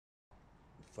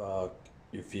fuck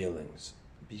your feelings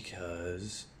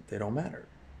because they don't matter.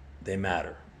 They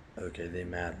matter. Okay, they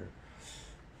matter.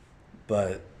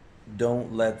 But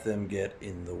don't let them get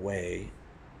in the way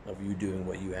of you doing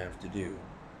what you have to do.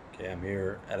 Okay, I'm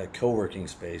here at a co working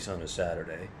space on a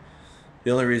Saturday.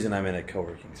 The only reason I'm in a co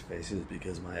working space is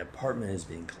because my apartment is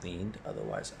being cleaned.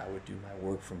 Otherwise, I would do my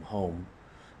work from home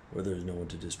where there's no one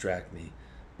to distract me.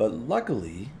 But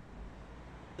luckily,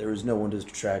 there is no one to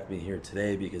distract me here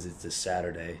today because it's a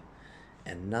Saturday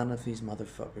and none of these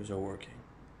motherfuckers are working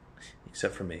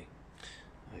except for me.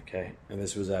 Okay, and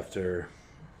this was after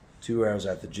 2 hours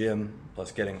at the gym,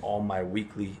 plus getting all my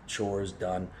weekly chores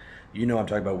done. You know I'm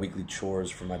talking about weekly chores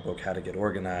from my book, How to Get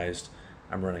Organized.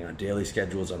 I'm running on daily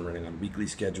schedules, I'm running on weekly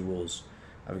schedules.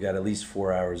 I've got at least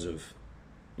 4 hours of,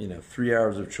 3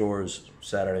 hours of chores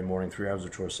Saturday morning, 3 hours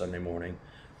of chores Sunday morning.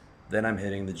 Then I'm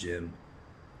hitting the gym.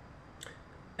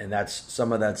 And that's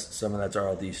some of that's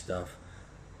RLD stuff.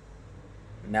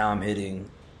 Now I'm hitting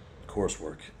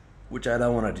coursework, which I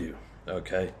don't want to do,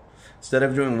 okay? Instead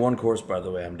of doing one course, by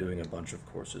the way, I'm doing a bunch of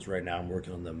courses. Right now I'm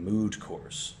working on the mood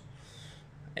course.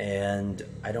 And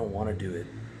I don't want to do it.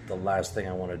 The last thing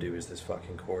I want to do is this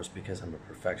fucking course because I'm a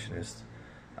perfectionist,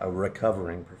 a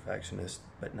recovering perfectionist,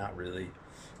 but not really.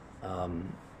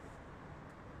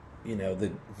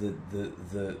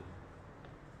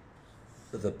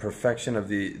 The perfection of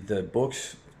the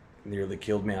books nearly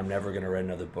killed me. I'm never going to write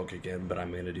another book again, but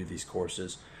I'm going to do these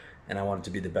courses. And I want it to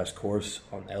be the best course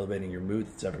on elevating your mood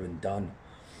that's ever been done.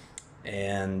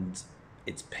 And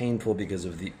it's painful because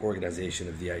of the organization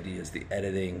of the ideas, the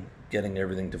editing, getting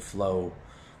everything to flow,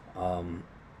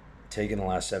 taking the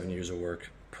last 7 years of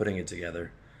work, putting it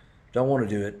together. Don't want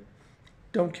to do it.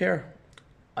 Don't care.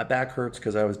 My back hurts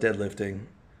because I was deadlifting.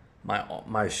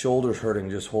 My shoulder's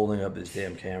hurting just holding up this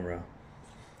damn camera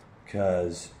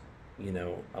because,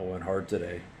 I went hard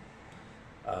today.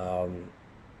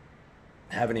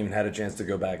 Haven't even had a chance to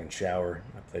go back and shower.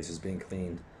 My place is being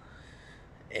cleaned.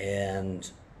 And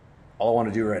all I want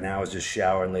to do right now is just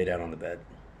shower and lay down on the bed.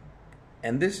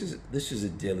 And this is a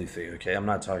daily thing, okay? I'm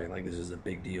not talking like this is a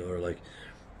big deal or like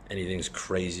anything's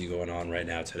crazy going on right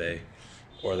now today.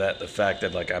 Or that the fact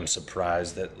that like I'm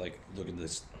surprised that like look at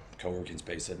this co-working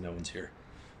space that no one's here.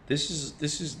 This is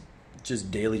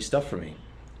just daily stuff for me.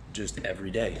 Just every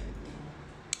day.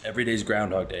 Every day's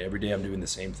Groundhog Day. Every day I'm doing the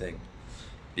same thing.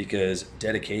 Because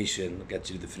dedication gets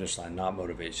you to the finish line, not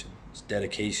motivation. It's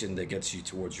dedication that gets you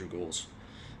towards your goals.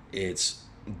 It's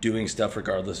doing stuff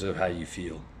regardless of how you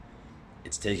feel.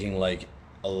 It's taking like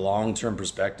a long-term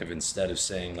perspective instead of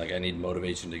saying like I need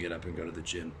motivation to get up and go to the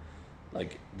gym.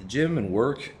 Like the gym and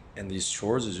work and these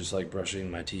chores is just like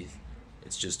brushing my teeth.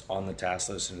 It's just on the task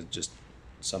list and it's just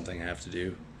something I have to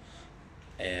do.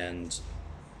 And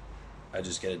I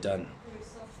just get it done,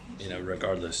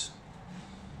 regardless.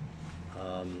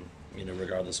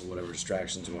 Regardless of whatever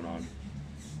distractions going on,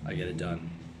 I get it done.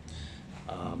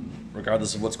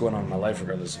 Regardless of what's going on in my life,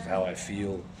 regardless of how I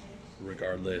feel,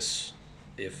 regardless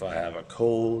if I have a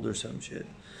cold or some shit,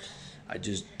 I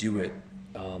just do it.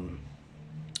 And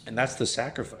that's the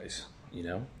sacrifice,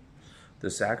 The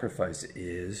sacrifice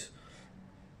is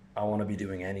I want to be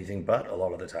doing anything but a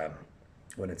lot of the time.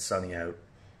 When it's sunny out,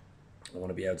 I want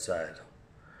to be outside.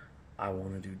 I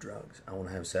want to do drugs. I want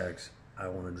to have sex. I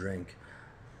want to drink.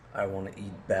 I want to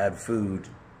eat bad food.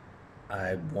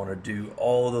 I want to do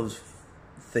all those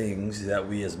things that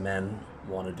we as men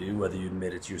want to do, whether you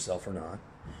admit it to yourself or not.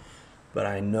 But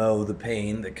I know the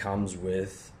pain that comes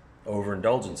with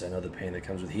overindulgence. I know the pain that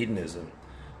comes with hedonism.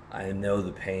 I know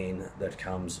the pain that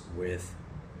comes with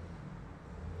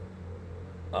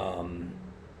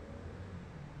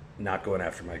not going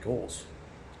after my goals.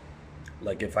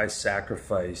 Like if I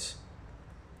sacrifice,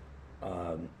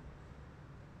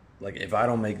 if I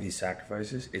don't make these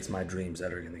sacrifices, it's my dreams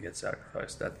that are going to get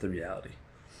sacrificed. That's the reality.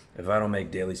 If I don't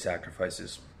make daily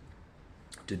sacrifices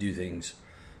to do things,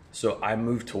 so I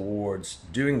move towards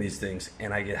doing these things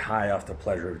and I get high off the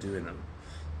pleasure of doing them.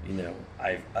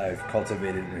 I've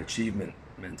cultivated an achievement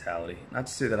mentality. Not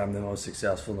to say that I'm the most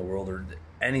successful in the world or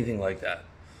anything like that.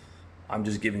 I'm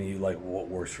just giving you like what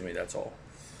works for me, that's all.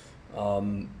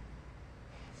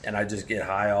 And I just get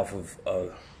high off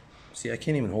of see, I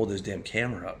can't even hold this damn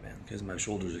camera up, man, because my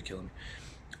shoulders are killing me.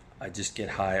 I just get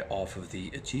high off of the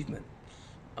achievement.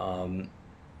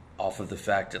 Off of the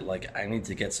fact that like I need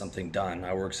to get something done.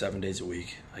 I work 7 days a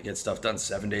week. I get stuff done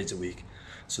 7 days a week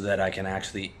so that I can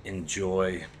actually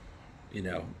enjoy,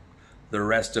 the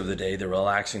rest of the day, the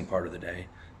relaxing part of the day,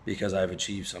 because I've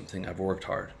achieved something. I've worked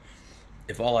hard.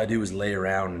 If all I do is lay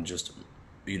around and just,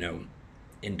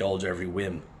 indulge every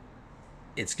whim,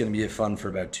 it's going to be fun for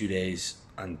about 2 days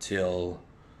until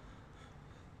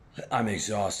I'm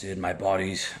exhausted, my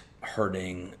body's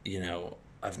hurting,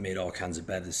 I've made all kinds of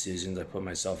bad decisions. I put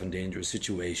myself in dangerous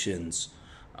situations.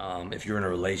 If you're in a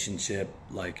relationship,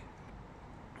 like,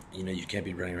 you can't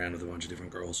be running around with a bunch of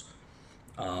different girls.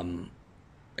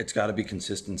 It's got to be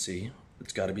consistency.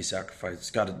 It's got to be sacrifice.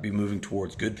 It's got to be moving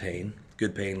towards good pain,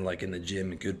 like in the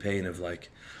gym, and good pain of like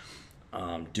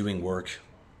doing work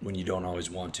when you don't always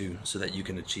want to, so that you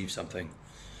can achieve something.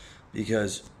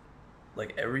 Because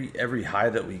like every high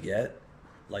that we get,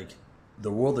 like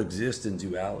the world exists in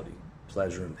duality,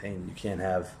 pleasure and pain. You can't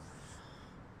have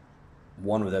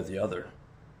one without the other.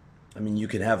 I mean, you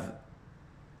can have.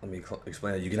 Let me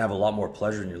explain that. You can have a lot more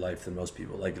pleasure in your life than most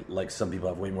people. Like some people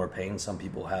have way more pain. Some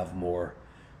people have more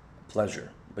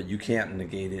pleasure, but you can't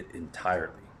negate it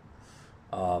entirely.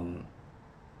 And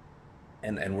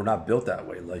we're not built that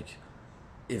way. Like,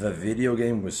 if a video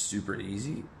game was super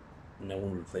easy, no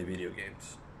one would play video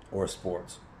games or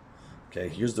sports. Okay,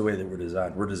 here's the way that we're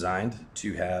designed. We're designed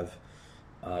to have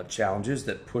challenges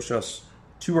that push us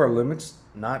to our limits,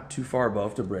 not too far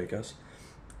above to break us,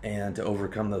 and to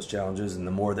overcome those challenges. And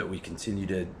the more that we continue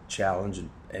to challenge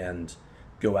and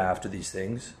go after these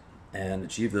things and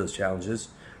achieve those challenges,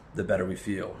 the better we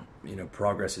feel.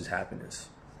 Progress is happiness.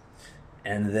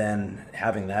 And then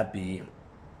having that be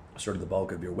sort of the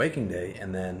bulk of your waking day,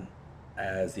 and then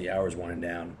as the hours wind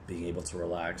down, being able to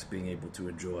relax, being able to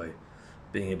enjoy,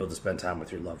 being able to spend time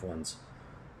with your loved ones.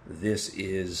 This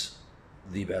is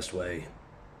the best way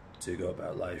to go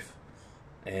about life.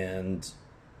 And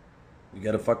you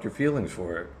got to fuck your feelings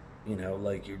for it.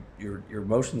 Like your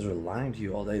emotions are lying to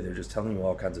you all day. They're just telling you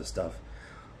all kinds of stuff.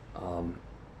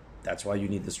 That's why you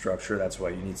need the structure. That's why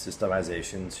you need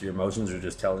systemization. So your emotions are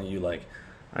just telling you, like,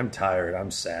 I'm tired,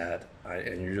 I'm sad,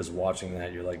 and you're just watching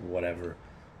that. You're like, whatever,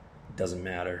 it doesn't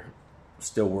matter.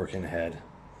 Still working ahead.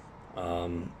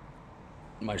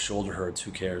 My shoulder hurts.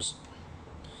 Who cares?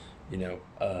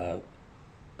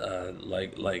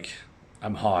 Like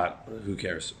I'm hot. Who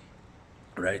cares?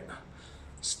 Right?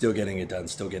 Still getting it done.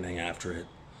 Still getting after it.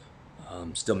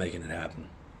 Still making it happen.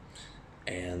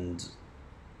 And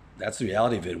that's the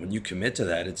reality of it. When you commit to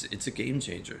that, it's a game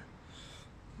changer.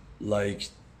 Like,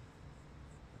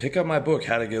 pick up my book,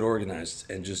 How to Get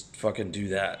Organized, and just fucking do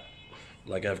that.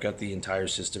 Like, I've got the entire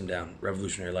system down,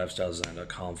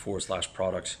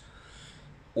 revolutionarylifestyledesign.com/products.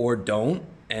 Or don't,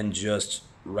 and just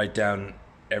write down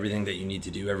everything that you need to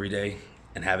do every day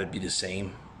and have it be the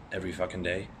same every fucking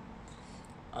day.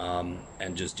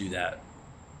 And just do that.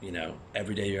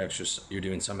 Every day you're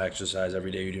doing some exercise,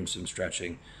 every day you're doing some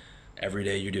stretching, every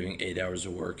day you're doing 8 hours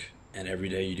of work, and every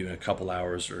day you're doing a couple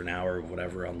hours or an hour or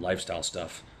whatever on lifestyle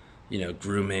stuff,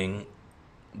 grooming,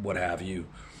 what have you.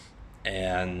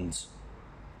 And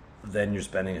then you're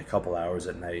spending a couple hours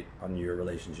at night on your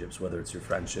relationships, whether it's your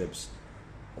friendships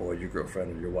or your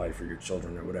girlfriend or your wife or your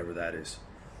children or whatever that is.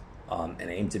 And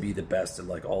aim to be the best at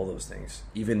like all those things,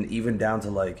 even down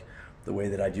to like the way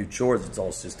that I do chores. It's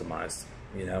all systemized.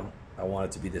 I want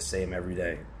it to be the same every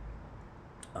day,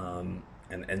 and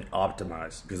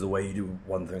optimize, because the way you do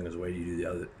one thing is the way you do the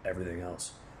other, everything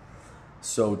else.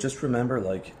 So just remember,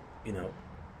 like,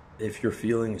 if your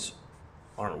feelings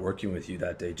aren't working with you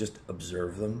that day, just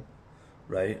observe them,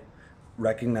 right?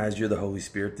 Recognize you're the Holy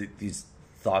Spirit. These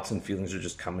thoughts and feelings are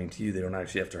just coming to you. They don't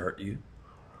actually have to hurt you.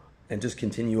 And just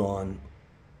continue on,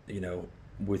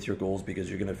 with your goals, because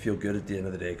you're going to feel good at the end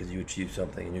of the day because you achieved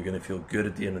something, and you're going to feel good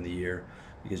at the end of the year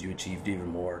because you achieved even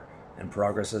more. And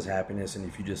progress is happiness, and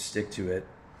if you just stick to it,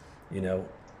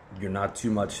 you're not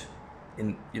too much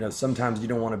in, sometimes you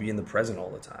don't want to be in the present all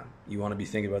the time. You want to be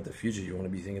thinking about the future. You want to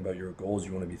be thinking about your goals.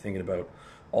 You want to be thinking about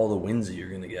all the wins that you're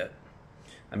going to get.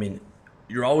 I mean,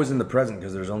 you're always in the present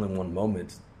because there's only one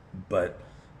moment, but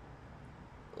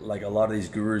like a lot of these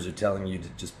gurus are telling you to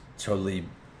just totally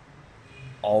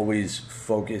always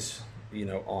focus,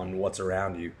 on what's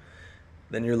around you.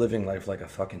 Then you're living life like a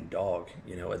fucking dog.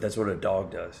 That's what a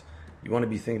dog does. You want to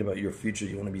be thinking about your future.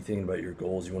 You want to be thinking about your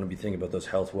goals. You want to be thinking about those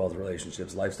health, wealth,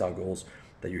 relationships, lifestyle goals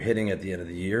that you're hitting at the end of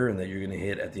the year and that you're going to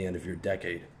hit at the end of your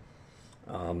decade.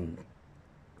 And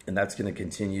that's going to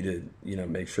continue to,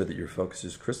 make sure that your focus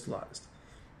is crystallized.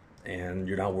 And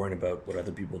you're not worrying about what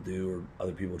other people do, or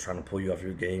other people trying to pull you off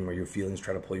your game, or your feelings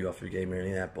trying to pull you off your game, or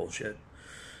any of that bullshit.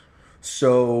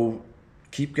 So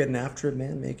keep getting after it,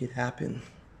 man. Make it happen.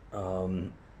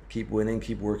 Keep winning.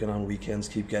 Keep working on weekends.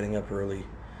 Keep getting up early.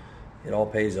 It all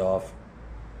pays off.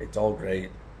 It's all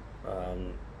great.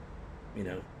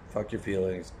 Fuck your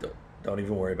feelings. Don't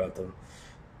even worry about them.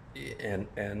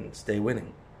 And stay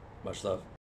winning. Much love.